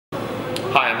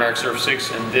Hi, I'm Eric Surf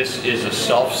 6, and this is a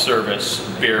self-service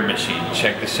beer machine.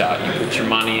 Check this out. You put your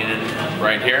money in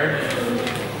right here,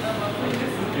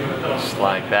 just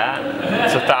like that.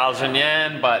 It's 1,000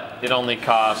 yen, but it only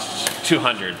costs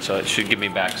 200, so it should give me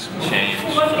back some change.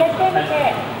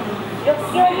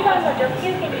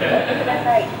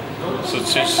 So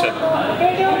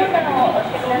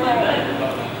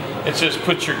it's just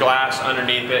put your glass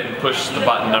underneath it and push the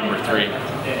button number 3.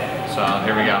 So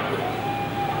here we go.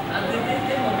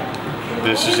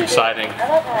 This is exciting.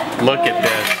 Look at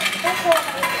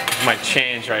this. My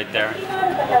change right there.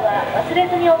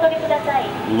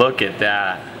 Look at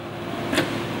that.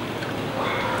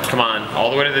 Come on,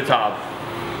 all the way to the top.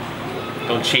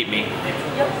 Don't cheat me.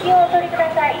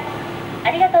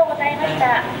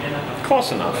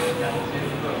 Close enough.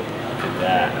 Look at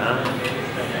that, huh?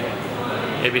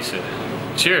 ABC.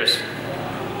 Cheers.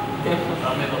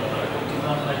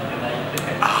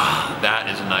 Ah, that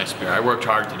is a nice beer. I worked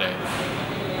hard today.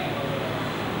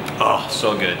 Oh,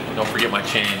 so good. Don't forget my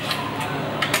change.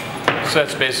 So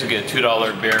that's basically a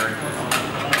 $2 beer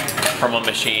from a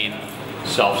machine,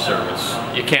 self-service.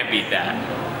 You can't beat that.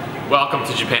 Welcome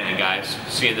to Japan, guys.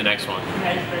 See you in the next one.